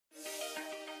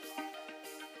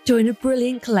Join a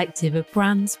brilliant collective of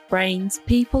brands, brains,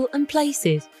 people and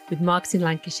places with Marketing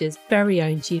Lancashire's very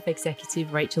own Chief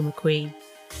Executive Rachel McQueen.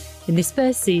 In this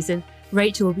first season,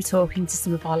 Rachel will be talking to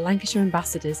some of our Lancashire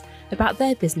ambassadors about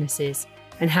their businesses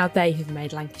and how they have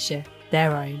made Lancashire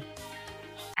their own.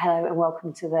 Hello and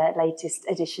welcome to the latest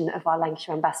edition of our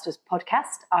Lancashire Ambassadors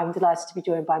podcast. I'm delighted to be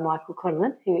joined by Michael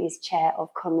Conlon, who is Chair of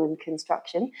Conlon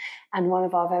Construction and one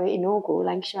of our very inaugural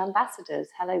Lancashire Ambassadors.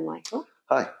 Hello, Michael.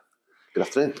 Hi, good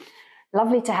afternoon.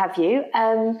 Lovely to have you.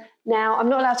 Now, I'm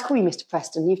not allowed to call you Mr.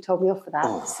 Preston. You've told me off for that.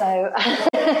 Oh. So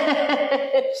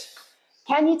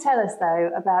can you tell us,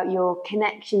 though, about your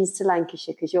connections to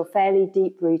Lancashire? Because you're fairly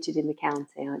deep-rooted in the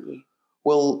county, aren't you?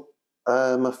 Well,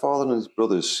 my father and his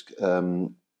brothers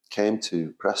came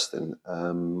to Preston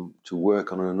to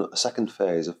work on a second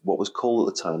phase of what was called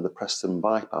at the time the Preston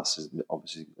Bypass.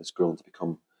 Obviously, it's grown to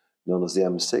become known as the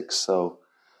M6. So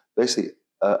basically,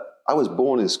 I was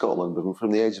born in Scotland, but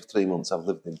from the age of 3 months, I've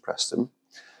lived in Preston.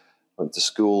 Went to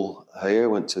school here,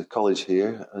 went to college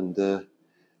here, and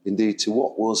indeed to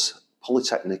what was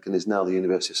Polytechnic and is now the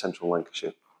University of Central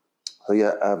Lancashire. So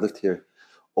yeah, I've lived here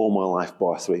all my life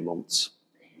bar 3 months.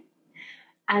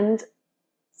 And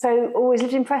so always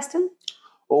lived in Preston?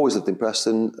 Always lived in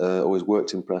Preston, always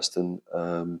worked in Preston.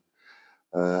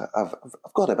 I've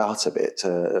got about a bit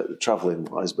travelling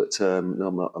wise, but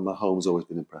no, my home's always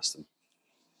been in Preston.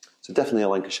 So definitely a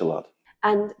Lancashire lad.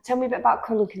 And tell me a bit about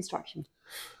Conlon Construction.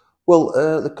 Well,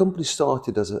 the company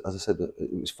started, as I said,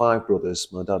 it was 5 brothers,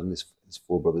 my dad and his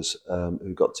 4 brothers,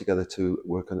 who got together to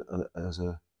work as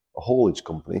a haulage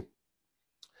company.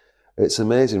 It's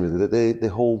amazing, really, that they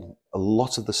hold a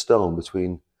lot of the stone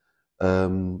between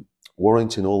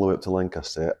Warrington all the way up to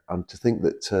Lancaster, and to think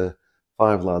that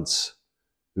 5 lads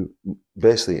who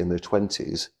basically in their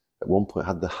 20s at one point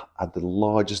had the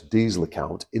largest diesel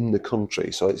account in the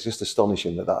country. So it's just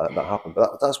astonishing that happened.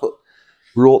 But that's what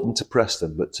brought them to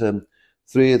Preston. But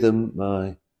 3 of them,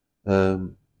 my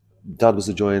dad was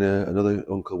a joiner, another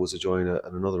uncle was a joiner,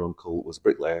 and another uncle was a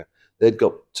bricklayer. They'd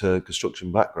got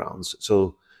construction backgrounds,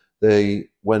 so they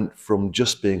went from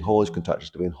just being haulage contractors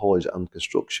to being haulage and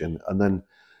construction, and then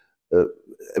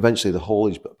eventually the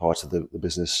haulage part of the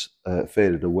business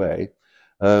faded away.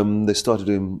 They started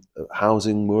doing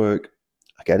housing work,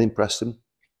 again in Preston,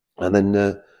 and then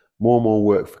more and more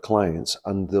work for clients,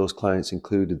 and those clients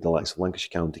included the likes of Lancashire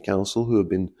County Council, who have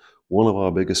been one of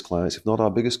our biggest clients, if not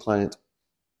our biggest client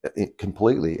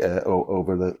completely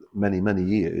over the many, many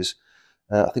years.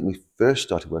 I think we first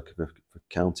started working for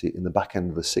County in the back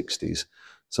end of the 60s.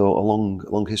 So a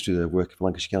long history there of working for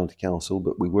Lancashire County Council,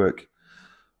 but we work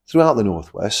throughout the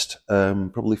Northwest,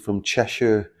 probably from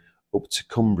Cheshire up to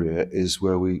Cumbria is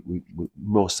where we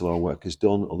most of our work is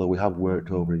done, although we have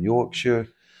worked over in Yorkshire,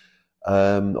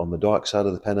 on the dark side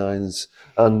of the Pennines,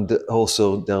 and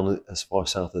also down as far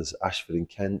south as Ashford in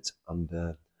Kent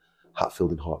and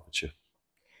Hatfield in Hertfordshire.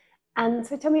 And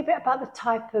so tell me a bit about the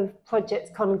type of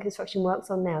projects Conlon Construction works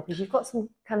on now, because you've got some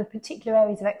kind of particular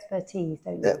areas of expertise,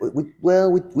 don't you?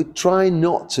 We try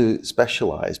not to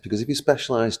specialise, because if you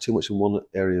specialise too much in one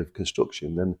area of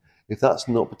construction, then if that's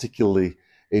not particularly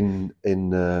in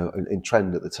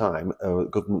trend at the time,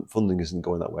 government funding isn't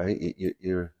going that way,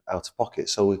 you're out of pocket.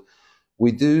 So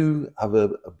we do have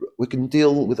we can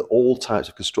deal with all types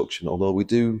of construction, although we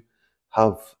do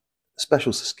have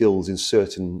special skills in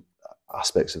certain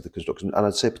aspects of the construction, and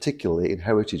I'd say particularly in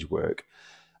heritage work.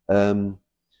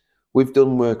 We've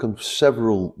done work on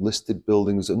several listed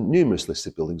buildings and numerous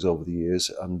listed buildings over the years,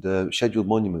 and scheduled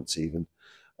monuments even.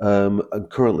 And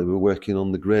currently we're working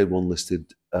on the Grade 1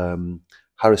 listed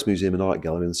Harris Museum and Art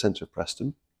Gallery in the centre of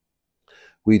Preston.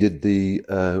 We did the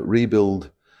rebuild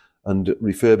and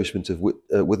refurbishment of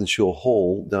Withenshaw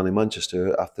Hall down in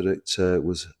Manchester after it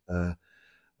was a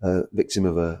victim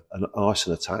of an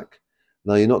arson attack.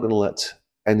 Now, you're not going to let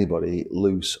anybody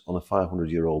loose on a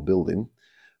 500-year-old building.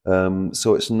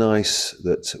 So it's nice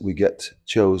that we get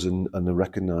chosen and are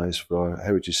recognised for our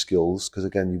heritage skills, because,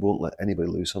 again, you won't let anybody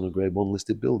loose on a Grade 1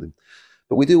 listed building.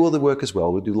 But we do other work as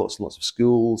well. We do lots and lots of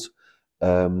schools,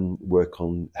 work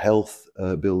on health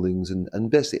buildings,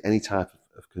 and basically any type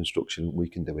of construction, we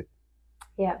can do it.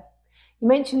 Yeah. You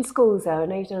mentioned schools, though. I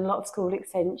know you've done a lot of school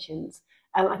extensions.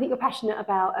 I think you're passionate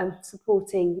about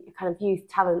supporting kind of youth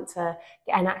talent to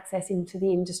get access into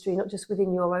the industry, not just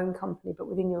within your own company, but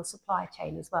within your supply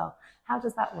chain as well. How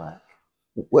does that work?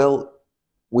 Well,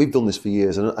 we've done this for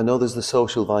years. And I know there's the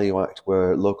Social Value Act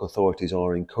where local authorities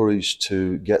are encouraged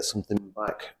to get something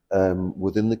back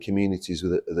within the communities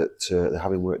that they're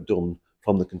having work done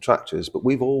from the contractors. But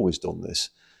we've always done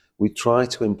this. We try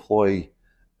to employ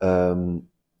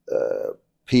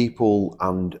people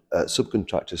and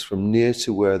subcontractors from near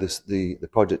to where the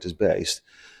project is based,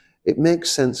 it makes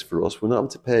sense for us. We're not having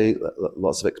to pay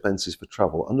lots of expenses for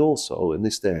travel. And also, in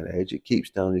this day and age, it keeps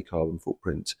down your carbon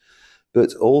footprint.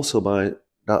 But also by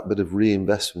that bit of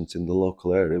reinvestment in the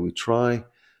local area, we try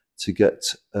to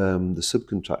get the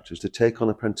subcontractors to take on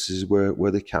apprentices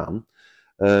where they can,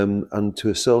 and to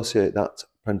associate that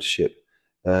apprenticeship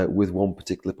with one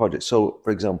particular project. So,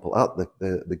 for example, at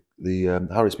the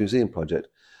Harris Museum project,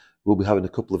 we'll be having a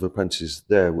couple of apprentices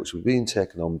there, which will be being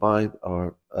taken on by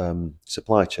our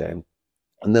supply chain,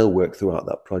 and they'll work throughout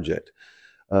that project.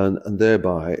 And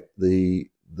thereby, the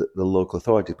local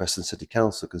authority, Preston City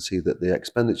Council, can see that the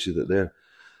expenditure that they're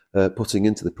putting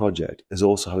into the project is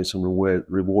also having some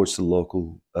rewards to the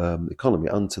local economy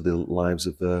and to the lives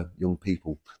of young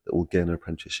people that will gain an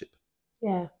apprenticeship.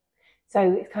 Yeah. So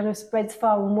it kind of spreads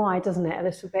far and wide, doesn't it? A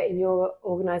little bit in your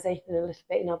organisation and a little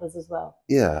bit in others as well.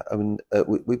 Yeah, I mean,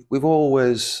 we've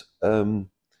always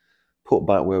put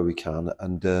back where we can,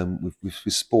 and we've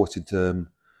supported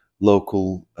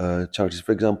local charities.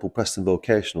 For example, Preston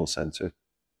Vocational Centre,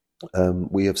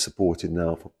 we have supported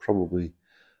now for probably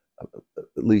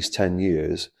at least 10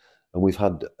 years, and we've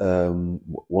had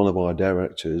one of our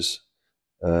directors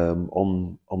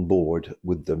on board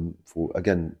with them for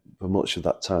much of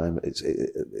that time.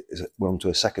 We're on to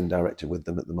a second director with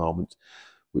them at the moment,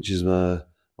 which is my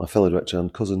fellow director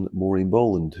and cousin Maureen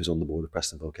Boland, who's on the board of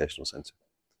Preston Vocational Centre.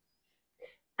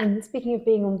 And speaking of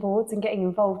being on boards and getting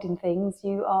involved in things,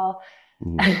 you are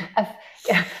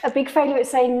a big failure at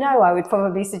saying no, I would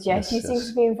probably suggest. You seem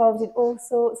to be involved in all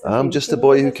sorts of I'm things. just a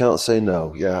boy who can't say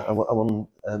no. Yeah, I'm on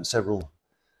several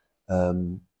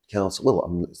council.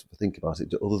 Well, if I think about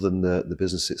it, other than the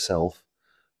business itself,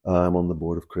 I'm on the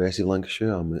board of Creative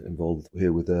Lancashire. I'm involved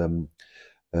here with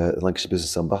Lancashire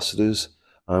Business Ambassadors.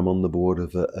 I'm on the board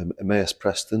of Emmaus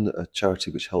Preston, a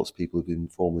charity which helps people who've been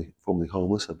formerly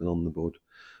homeless. I've been on the board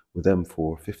with them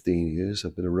for 15 years.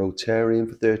 I've been a Rotarian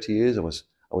for 30 years. I was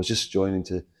just joining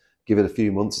to give it a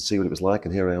few months and see what it was like,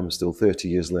 and here I am still 30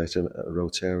 years later, a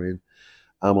Rotarian.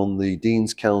 I'm on the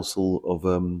Dean's Council of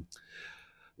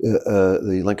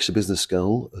the Lancashire Business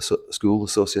School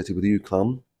associated with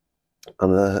UCLAN,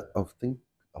 and I think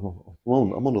I'm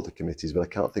on other committees, but I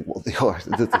can't think what they are.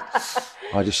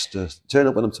 I just turn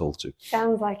up when I'm told to.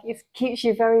 Sounds like it keeps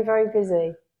you very, very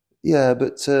busy. Yeah,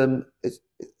 but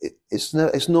it's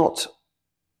not.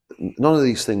 None of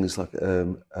these things like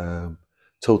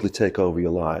totally take over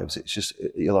your lives. It's just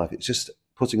your life. It's just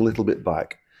putting a little bit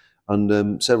back,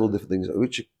 and several different things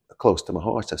which are close to my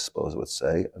heart, I suppose I would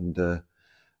say. And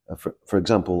for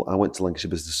example, I went to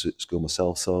Lancashire Business School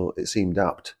myself, so it seemed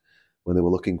apt when they were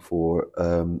looking for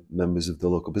members of the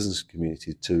local business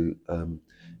community to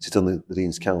sit on the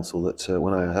Dean's Council that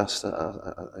when I asked,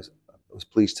 I was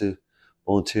pleased to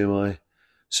volunteer my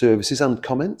services and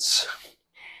comments.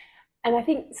 And I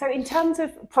think, so in terms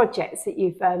of projects that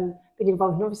you've been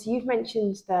involved in, obviously you've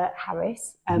mentioned the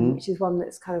Harris, which is one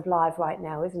that's kind of live right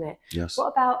now, isn't it? Yes. What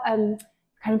about kind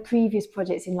of previous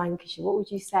projects in Lancashire? What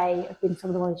would you say have been some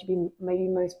of the ones you've been maybe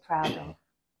most proud of?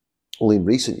 Well, in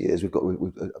recent years,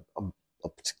 I'm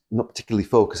not particularly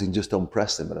focusing just on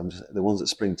Preston, but the ones that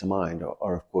spring to mind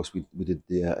are of course, we did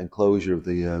the enclosure of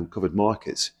the covered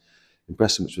markets in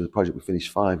Preston, which was a project we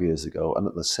finished 5 years ago, and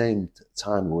at the same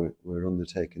time we're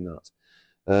undertaking that.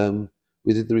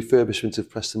 We did the refurbishment of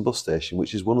Preston Bus Station,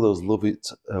 which is one of those love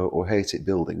it or hate it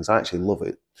buildings. I actually love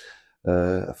it.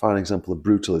 A fine example of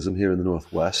brutalism here in the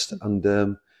northwest,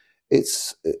 and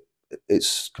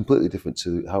it's completely different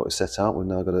to how it was set out. We've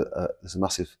now got there's a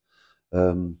massive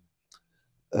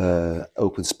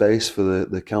open space for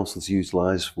the council to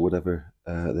utilise for whatever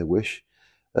they wish.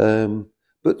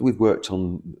 But we've worked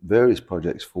on various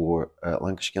projects for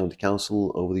Lancashire County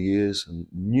Council over the years and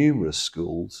numerous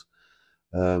schools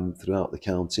throughout the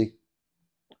county.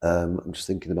 I'm just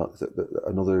thinking about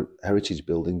another heritage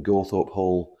building, Gawthorpe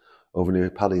Hall over near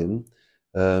Padiham,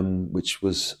 which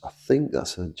was, I think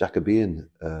that's a Jacobean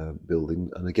building.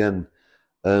 And again,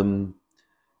 it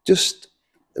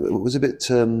was a bit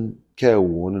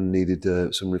careworn and needed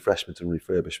some refreshment and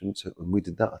refurbishment. And we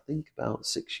did that, I think, about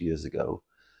 6 years ago.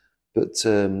 But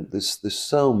there's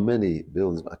so many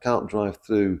buildings. I can't drive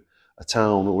through a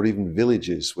town or even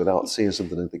villages without seeing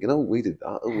something and thinking, oh, we did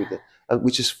that. Oh, we did.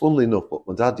 Which is, funnily enough, what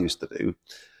my dad used to do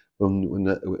when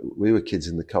we were kids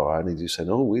in the car, and he'd just say,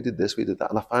 oh, we did this, we did that.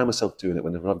 And I find myself doing it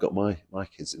whenever I've got my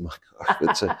kids in my car.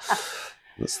 But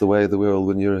that's the way of the world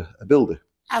when you're a builder.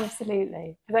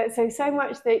 Absolutely. So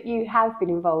much that you have been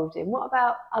involved in. What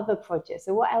about other projects?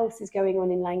 So what else is going on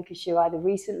in Lancashire, either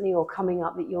recently or coming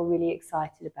up, that you're really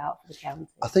excited about for the county?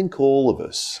 I think all of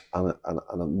us, and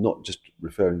I'm not just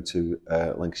referring to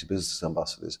Lancashire Business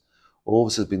Ambassadors, all of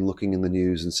us have been looking in the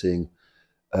news and seeing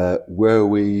where are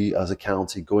we as a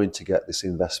county going to get this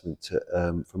investment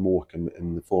from Morecambe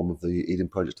in the form of the Eden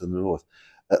project to the north.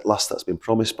 At last, that's been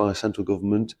promised by central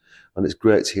government, and it's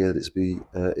great to hear that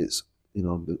it's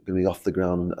going to be off the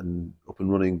ground and up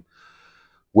and running.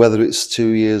 Whether it's 2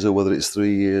 years or whether it's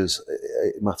 3 years,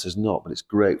 it matters not, but it's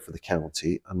great for the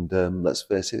county. And let's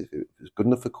face it, if it's good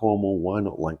enough for Cornwall, why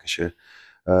not Lancashire?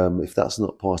 If that's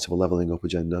not part of a levelling up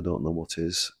agenda, I don't know what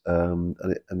is. And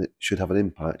it should have an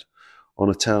impact on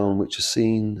a town which has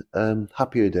seen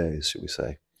happier days, should we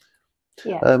say.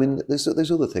 Yeah. I mean, there's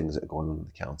other things that are going on in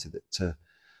the county that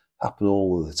happen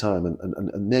all of the time,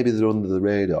 and maybe they're under the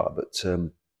radar, but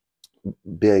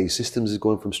BAE Systems is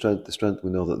going from strength to strength.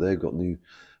 We know that they've got new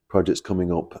projects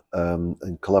coming up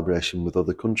in collaboration with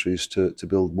other countries to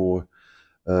build more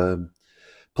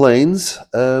planes.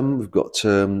 We've got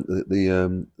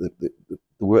the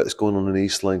work that's going on in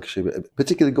East Lancashire,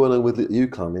 particularly going on with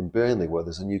UCLan in Burnley, where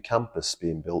there's a new campus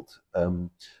being built for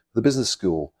the business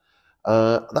school.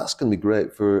 That's going to be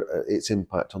great for its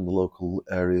impact on the local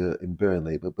area in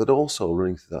Burnley, but also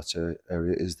running through that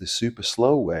area is the super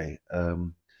slowway,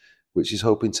 which is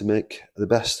hoping to make the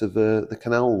best of the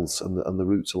canals and the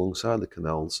routes alongside the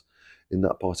canals in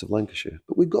that part of Lancashire.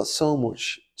 But we've got so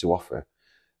much to offer.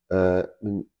 I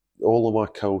mean, all of our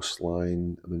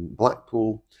coastline. I mean,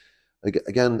 Blackpool,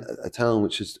 again, a town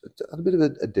which has had a bit of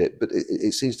a dip, but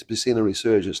it seems to be seeing a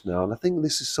resurgence now. And I think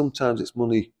this is sometimes it's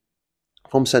money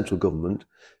from central government,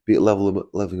 be it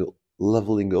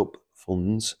levelling up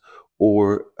funds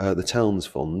or the town's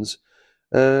funds,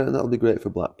 and that'll be great for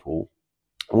Blackpool.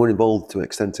 And we're involved to an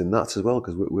extent in that as well,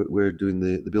 because we're doing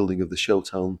the building of the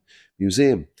Showtown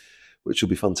Museum, which will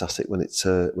be fantastic when it's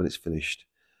finished.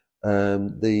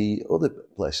 The other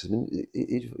places, I mean,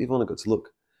 you've only got to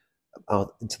look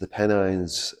out into the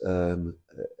Pennines.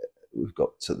 We've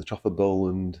got the Trafford Bowl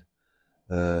and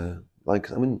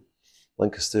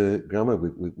Lancaster Grammar.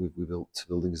 We built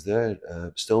buildings there.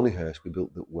 Stonyhurst, we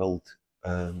built the Weld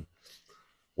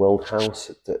House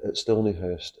at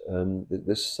Stonyhurst.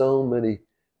 There's so many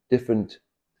different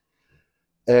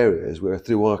areas where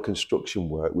through our construction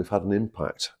work we've had an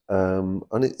impact, and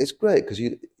it's great because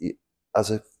you as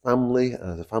a family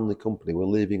company, we're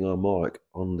leaving our mark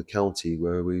on the county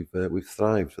where we've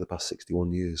thrived for the past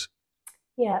 61 years.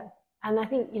 Yeah, and I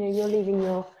think you're leaving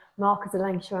your mark as a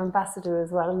Lancashire ambassador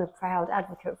as well, and a proud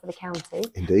advocate for the county.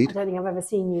 Indeed. I don't think I've ever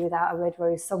seen you without a red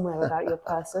rose somewhere about your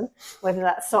person, whether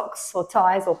that's socks or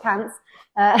ties or pants.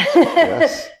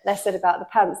 Yes. Less said about the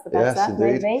pants, the better, yes,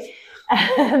 maybe.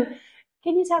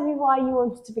 Can you tell me why you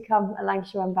wanted to become a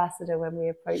Lancashire ambassador when we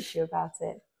approached you about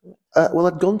it? Well,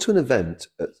 I'd gone to an event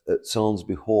at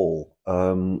Salisbury Hall,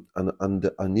 and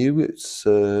I knew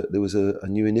there was a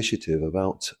new initiative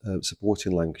about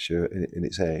supporting Lancashire in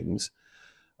its aims.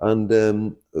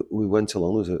 And we went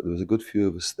along, there was a good few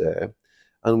of us there,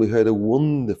 and we heard a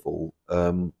wonderful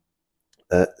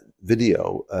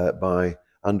video by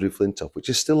Andrew Flintoff, which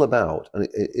is still about, and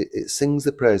it sings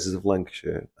the praises of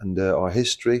Lancashire and our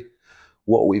history,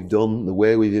 what we've done, the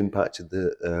way we've impacted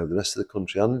the rest of the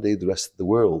country, and indeed the rest of the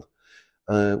world,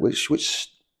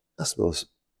 which I suppose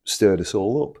stirred us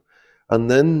all up. And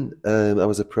then I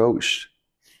was approached,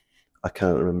 I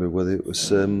can't remember whether it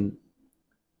was...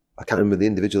 I can't remember the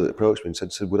individual that approached me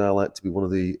and said, would I like to be one of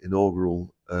the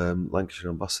inaugural Lancashire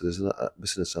ambassadors and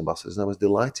business ambassadors? And I was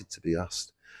delighted to be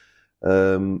asked.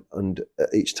 And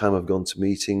each time I've gone to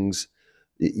meetings,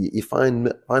 you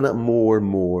find out more and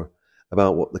more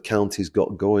about what the county's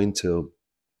got going to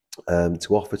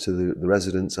offer to the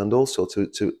residents, and also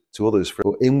to others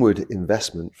for inward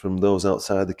investment from those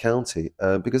outside the county,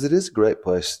 because it is a great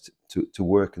place to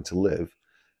work and to live.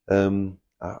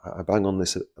 I bang on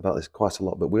about this quite a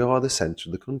lot, but we are the centre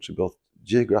of the country, both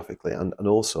geographically and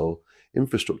also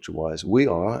infrastructure-wise. We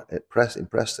are in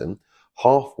Preston,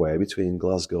 halfway between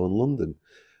Glasgow and London.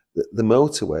 The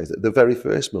motorways, the very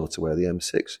first motorway, the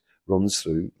M6, runs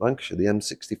through Lancashire. The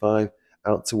M65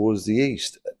 out towards the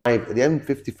east, the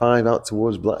M55 out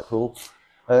towards Blackpool.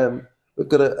 We've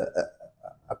got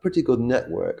a pretty good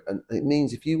network, and it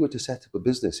means if you were to set up a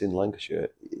business in Lancashire,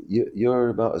 you're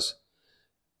about as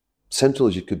central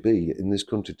as you could be in this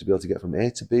country to be able to get from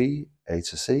A to B, A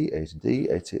to C, A to D,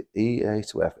 A to E, A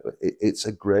to F. It's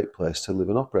a great place to live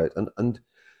and operate. And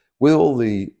with all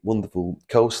the wonderful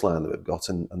coastline that we've got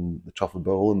and the Trafford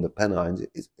Bowl and the Pennines,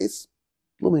 it's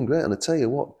blooming great. And I tell you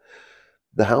what,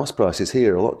 the house prices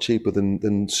here are a lot cheaper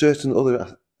than certain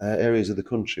other areas of the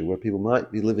country where people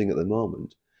might be living at the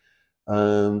moment,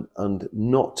 and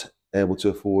not able to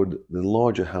afford the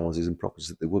larger houses and properties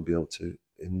that they would be able to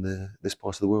in this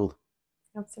part of the world.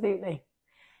 Absolutely.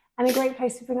 And a great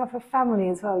place to bring up a family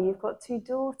as well. You've got 2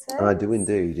 daughters. I do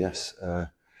indeed, yes.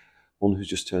 One who's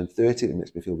just turned 30, it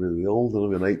makes me feel really old,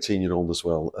 and an 18-year-old as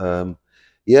well.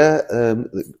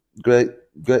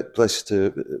 Great place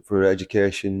for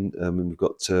education. We've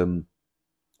got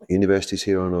universities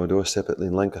here on our doorstep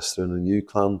in Lancaster and in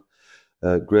UCLan.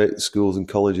 Great schools and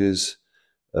colleges.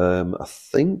 I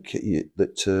think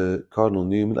that Cardinal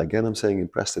Newman, again I'm saying in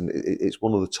Preston, it's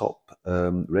one of the top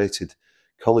rated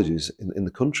colleges in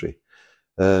the country,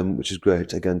 which is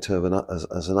great, again, to have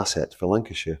as an asset for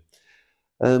Lancashire.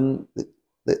 The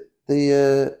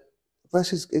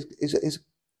place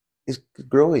is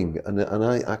growing, and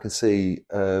I can see,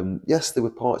 yes, there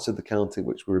were parts of the county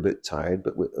which were a bit tired,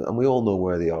 and we all know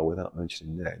where they are without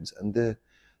mentioning names, and there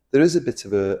is a bit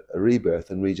of a rebirth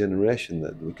and regeneration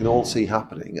that we can all see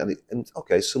happening, and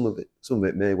okay, some of it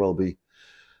may well be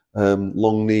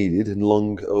long needed and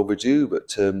long overdue, but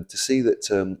to see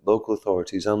that local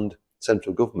authorities and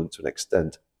central government to an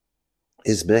extent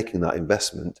is making that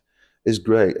investment is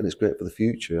great, and it's great for the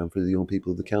future and for the young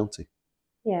people of the county.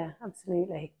 Yeah,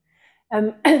 absolutely.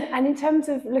 And in terms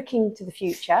of looking to the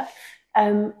future,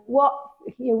 what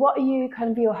are you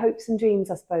kind of your hopes and dreams,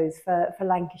 I suppose, for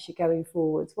Lancashire going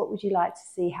forwards? What would you like to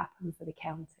see happen for the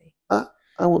county?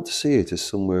 I want to see it as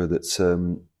somewhere that's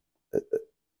when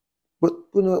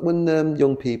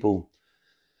young people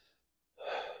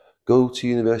go to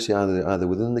university, either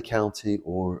within the county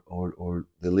or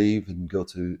they leave and go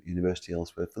to university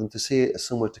elsewhere, for them to see it as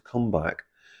somewhere to come back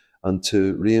and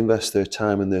to reinvest their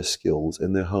time and their skills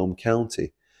in their home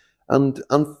county. And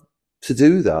to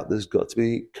do that, there's got to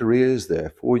be careers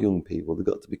there for young people. There's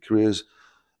got to be careers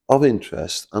of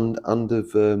interest and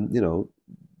of,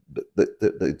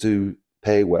 that do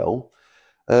pay well.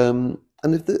 And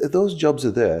if those jobs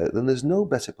are there, then there's no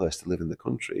better place to live in the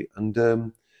country. And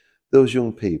those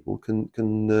young people can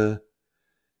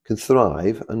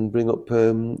thrive and bring up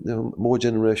more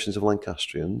generations of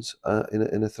Lancastrians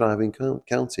in a thriving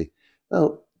county.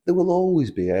 Now, there will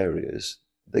always be areas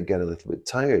that get a little bit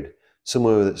tired.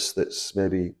 Somewhere that's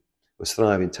maybe was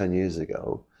thriving 10 years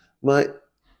ago might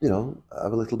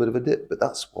have a little bit of a dip, but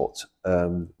that's what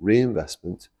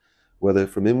reinvestment, whether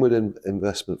from inward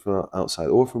investment from outside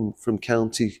or from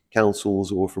county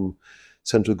councils or from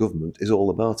central government, is all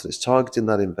about. And it's targeting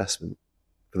that investment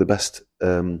for the best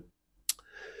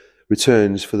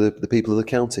returns for the people of the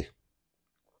county.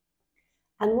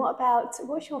 And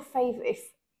what's your favourite,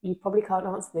 if you probably can't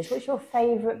answer this, what's your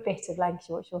favourite bit of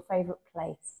Lancashire? What's your favourite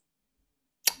place?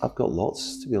 I've got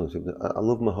lots, to be honest with you. I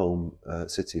love my home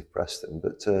city of Preston,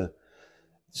 but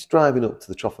just driving up to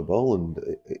the Troffer Bowl, and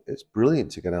it's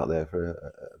brilliant to get out there for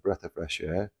a breath of fresh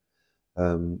air.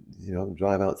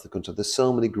 Drive out to the country. There's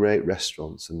so many great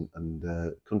restaurants and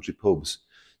country pubs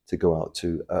to go out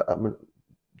to.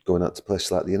 Going out to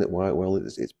places like the Inn at Whitewell,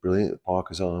 it's brilliant at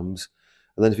Parker's Arms.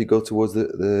 And then if you go towards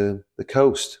the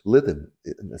coast, Lytham,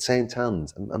 St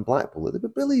Anne's and Blackpool, they're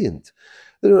brilliant.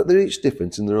 They're each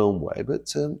different in their own way,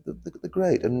 but they're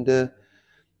great. And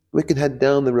we can head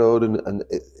down the road, and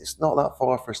it's not that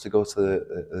far for us to go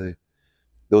to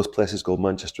those places called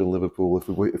Manchester and Liverpool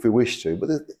if we wish to. But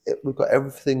we've got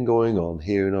everything going on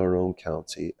here in our own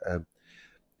county.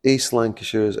 East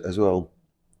Lancashire as well,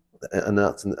 and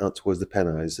out towards the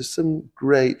Pennines. There's some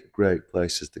great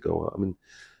places to go out. I mean,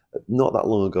 not that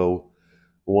long ago,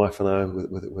 my wife and I,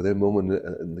 with her mum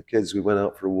and the kids, we went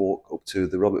out for a walk up to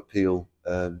the Robert Peel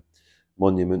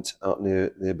monument out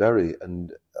near Bury,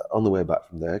 and on the way back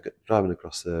from there, driving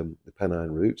across the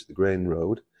Pennine route, the Grain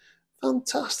Road,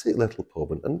 fantastic little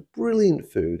pub and brilliant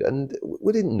food. And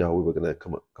we didn't know we were going to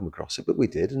come across it, but we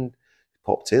did, and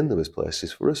popped in. There was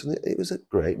places for us, and it was a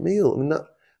great meal. I mean,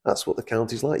 that's what the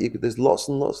county's like. There's lots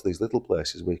and lots of these little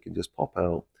places where you can just pop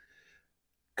out,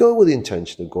 go with the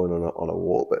intention of going on a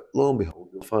walk, but lo and behold,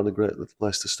 you'll find a great little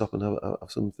place to stop and have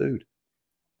some food.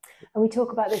 And we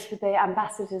talk about this with the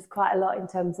ambassadors quite a lot in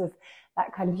terms of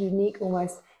that kind of unique,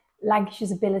 almost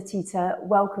Lancashire's ability to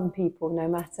welcome people no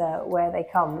matter where they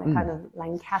come, the kind of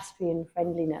Lancastrian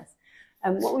friendliness.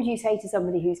 What would you say to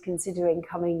somebody who's considering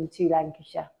coming to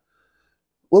Lancashire?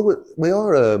 Well, we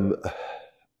are a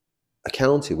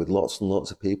county with lots and lots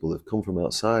of people that have come from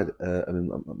outside. I mean,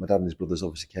 my dad and his brothers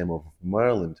obviously came over from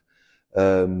Ireland.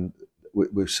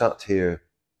 We've sat here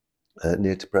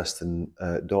near to Preston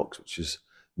Docks, which is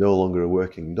no longer a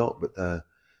working dock, but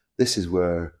this is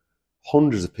where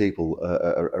hundreds of people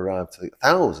arrived.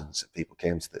 Thousands of people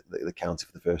came to the county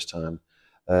for the first time.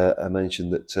 I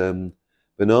mentioned that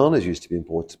bananas used to be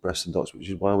imported to Preston Docks, which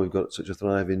is why we've got such a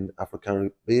thriving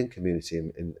Afro-Caribbean community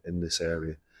in this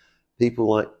area. People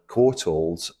like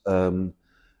Courtaulds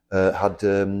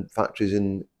had factories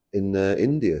in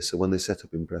India, so when they set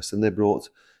up in Preston, they brought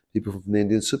people from the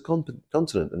Indian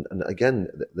subcontinent, and again,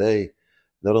 they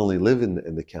not only live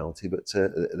in the county, but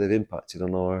they've impacted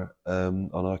on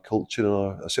our culture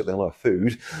and certainly on our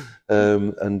food,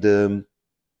 and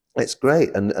it's great.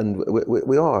 And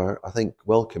we are, I think,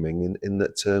 welcoming in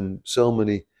that so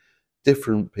many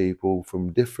different people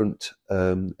from different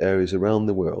areas around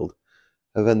the world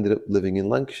have ended up living in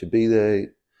Lancashire. Be they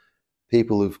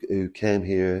people who came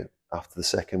here after the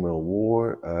Second World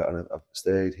War and have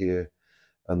stayed here,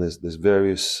 and there's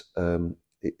various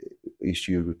East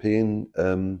European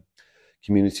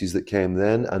communities that came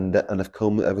then and have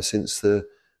come ever since the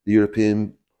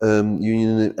European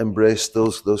Union embraced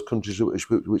those countries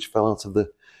which fell out of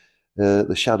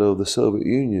the shadow of the Soviet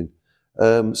Union.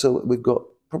 So we've got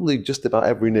probably just about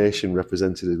every nation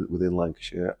represented within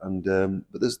Lancashire, and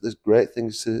but there's great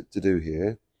things to do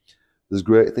here. There's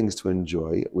great things to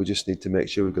enjoy. We just need to make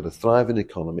sure we've got a thriving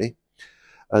economy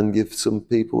and give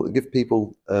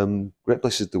people great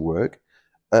places to work,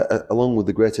 along with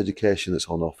the great education that's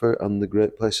on offer and the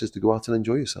great places to go out and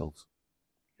enjoy yourselves.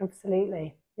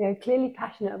 Absolutely. Clearly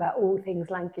passionate about all things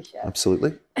Lancashire.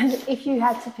 Absolutely. If you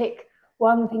had to pick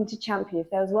one thing to champion, if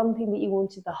there was one thing that you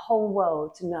wanted the whole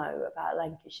world to know about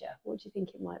Lancashire, what do you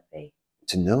think it might be?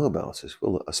 To know about us?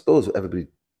 Well, I suppose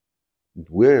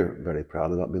we're very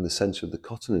proud about being the centre of the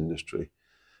cotton industry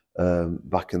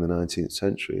back in the 19th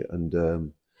century,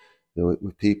 and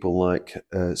with people like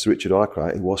Sir Richard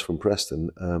Arkwright, who was from Preston,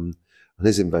 and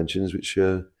his inventions, which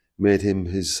made him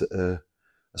his,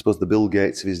 I suppose, the Bill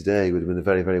Gates of his day. He would have been a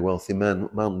very, very wealthy man.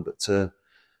 But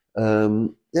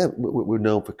we're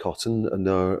known for cotton and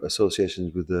our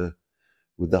associations with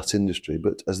that industry.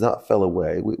 But as that fell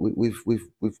away,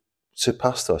 we've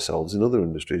surpassed ourselves in other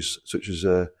industries, such as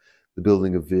the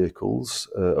building of vehicles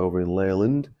over in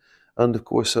Leyland, and of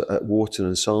course at Wharton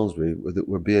and Salisbury,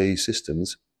 where BAE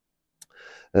Systems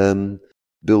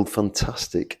build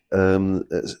fantastic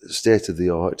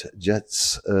state-of-the-art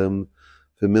jets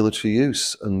for military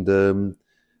use, and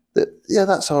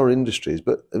that's our industries.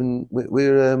 But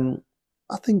we're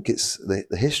I think it's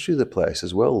the history of the place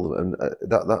as well, and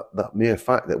that mere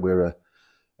fact that we're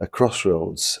a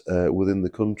crossroads within the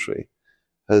country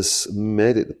has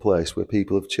made it the place where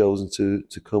people have chosen to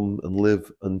come and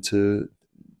live and to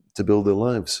build their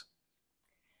lives.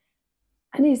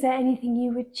 And is there anything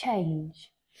you would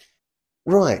change?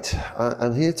 Right,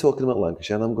 I'm here talking about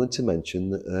Lancashire, and I'm going to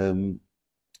mention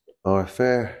our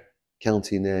fair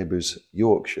county neighbours,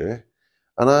 Yorkshire.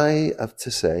 And I have to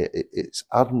say, it's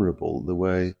admirable the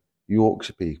way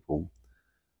Yorkshire people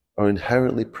are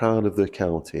inherently proud of their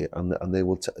county, and they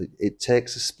will. It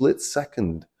takes a split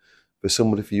second for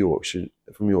somebody from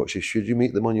Yorkshire, should you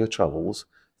meet them on your travels,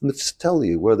 and to tell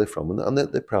you where they're from, and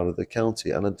they're proud of their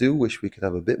county. And I do wish we could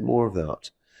have a bit more of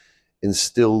that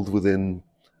instilled within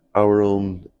our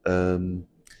own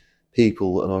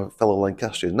people and our fellow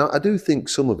Lancastrians. Now, I do think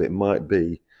some of it might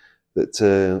be that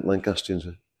Lancastrians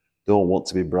don't want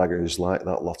to be braggers like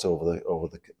that lot over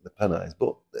the Pennines,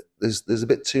 but there's a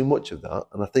bit too much of that,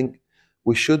 and I think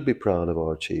we should be proud of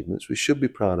our achievements. We should be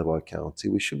proud of our county.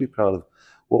 We should be proud of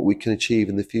what we can achieve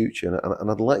in the future, and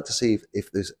I'd like to see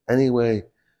if there's any way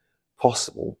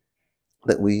possible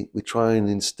that we try and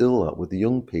instill that with the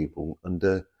young people.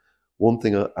 And one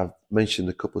thing I've mentioned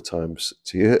a couple of times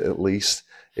to you, at least,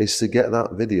 is to get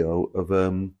that video of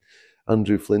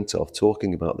Andrew Flintoff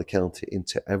talking about the county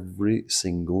into every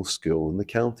single school in the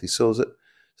county, so that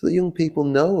young people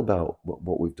know about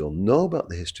what we've done, know about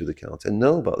the history of the county, and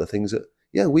know about the things that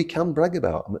we can brag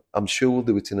about. I'm sure we'll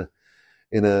do it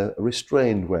in a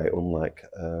restrained way, unlike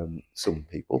some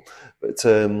people, but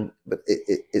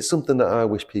it's something that I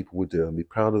wish people would do and be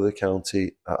proud of the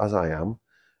county as I am,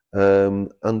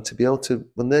 and to be able to,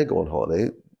 when they go on holiday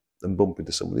and bump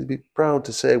into somebody, be proud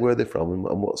to say where they're from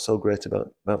and what's so great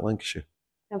about Lancashire.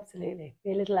 Absolutely,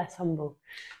 be a little less humble.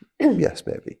 Yes,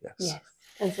 maybe. Yes.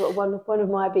 And so one of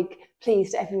my big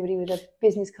pleas to everybody with a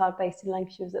business card based in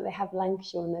Lancashire is that they have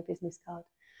Lancashire on their business card,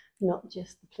 not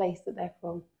just the place that they're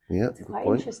from. Yeah, it's quite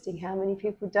interesting how many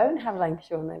people don't have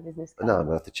Lancashire on their business card. No, I'm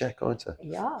going to have to check, aren't I?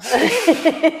 Yeah.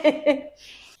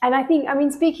 And I think,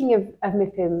 speaking of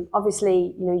MIPIM,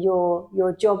 obviously,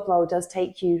 your job role does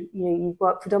take you, you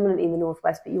work predominantly in the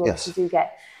Northwest, but you obviously do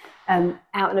get out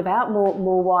and about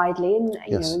more widely and,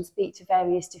 and speak to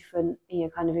various different,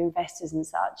 kind of investors and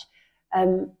such.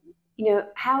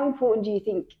 how important do you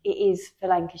think it is for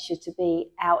Lancashire to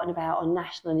be out and about on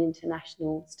national and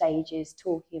international stages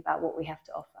talking about what we have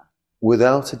to offer?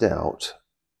 Without a doubt,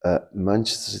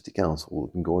 Manchester City Council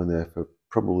have been going there for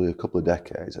probably a couple of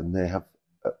decades, and they have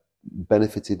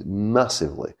benefited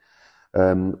massively.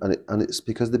 And it's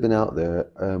because they've been out there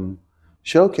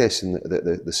showcasing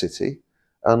the city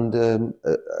and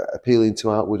appealing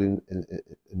to inward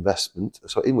investment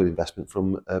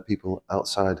from people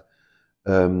outside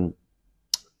the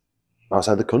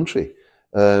country,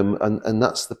 and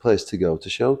that's the place to go to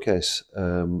showcase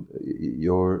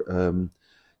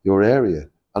your area.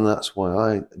 And that's why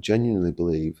I genuinely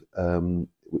believe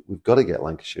we've got to get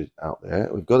Lancashire out there.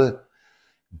 We've got to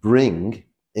bring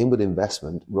inward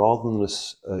investment rather than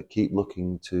us keep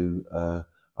looking to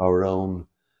our own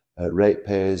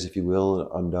ratepayers, if you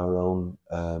will, and our own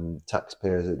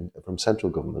taxpayers from central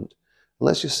government. And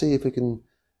let's just see if we can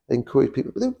encourage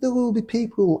people. But there will be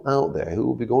people out there who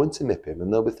will be going to MIPIM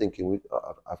and they'll be thinking,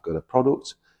 I've got a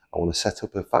product, I want to set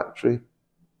up a factory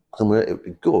somewhere. It would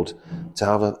be good to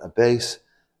have a base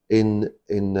in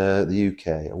the UK.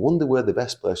 I wonder where the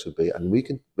best place would be, and we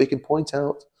can point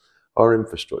out our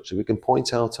infrastructure, we can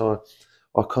point out our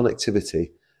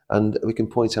connectivity, and we can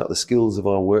point out the skills of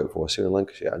our workforce here in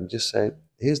Lancashire and just say,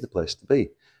 here's the place to be.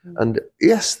 And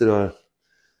yes, there are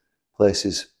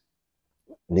places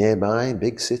nearby,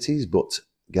 big cities, but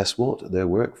guess what? Their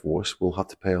workforce will have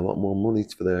to pay a lot more money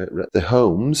for their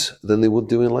homes than they would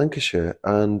do in Lancashire,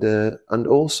 and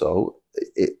also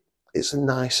it's a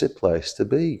nicer place to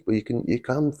be. Where you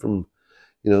can from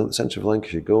the centre of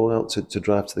Lancashire go out to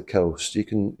drive to the coast. You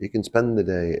can spend the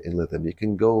day in Lytham. You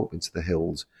can go up into the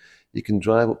hills. You can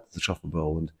drive up to the Trough of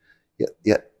Bow and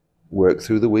yet work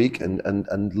through the week and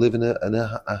live in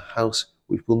a house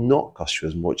which will not cost you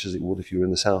as much as it would if you were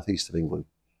in the southeast of England.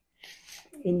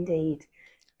 Indeed.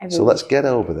 So let's get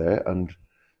over there and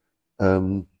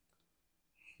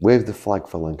wave the flag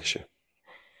for Lancashire.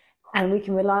 And we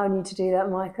can rely on you to do that,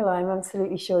 Michael. I'm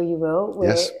absolutely sure you will.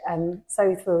 We're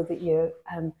so thrilled that you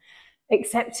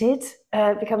accepted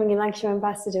becoming a Lancashire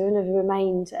ambassador and have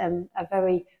remained a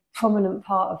very prominent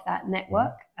part of that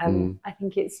network. I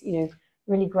think it's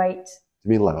really great.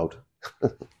 You mean loud?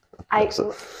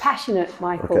 Passionate,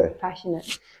 Michael. Okay.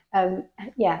 Passionate. And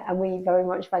we very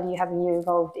much value having you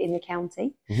involved in the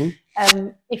county.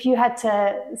 If you had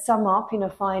to sum up in a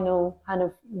final kind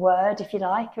of word, if you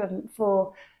like,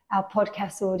 for our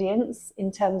podcast audience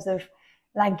in terms of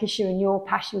Lancashire and your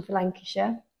passion for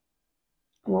Lancashire,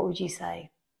 what would you say?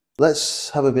 Let's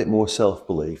have a bit more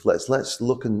self-belief. Let's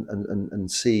look and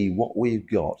see what we've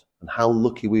got and how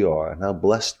lucky we are and how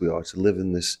blessed we are to live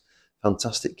in this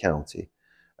fantastic county.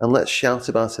 And let's shout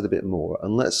about it a bit more,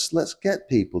 and let's get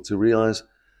people to realise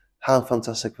how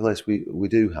fantastic a place we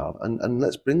do have, and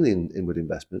let's bring the inward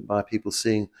investment by people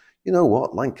seeing,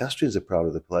 Lancastrians are proud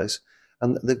of the place,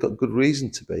 and they've got good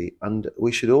reason to be, and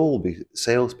we should all be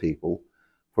salespeople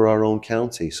for our own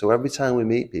county. So every time we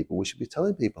meet people, we should be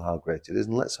telling people how great it is,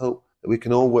 and let's hope that we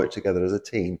can all work together as a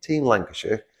Team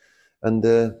Lancashire, and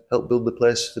help build the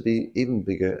place to be even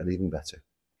bigger and even better.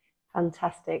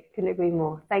 Fantastic. Couldn't agree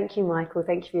more. Thank you, Michael.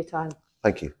 Thank you for your time.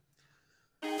 Thank you.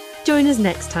 Join us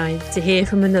next time to hear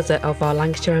from another of our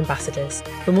Lancashire ambassadors.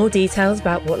 For more details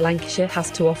about what Lancashire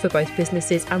has to offer both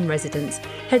businesses and residents,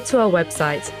 head to our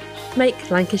website,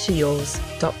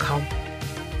 makelancashireyours.com.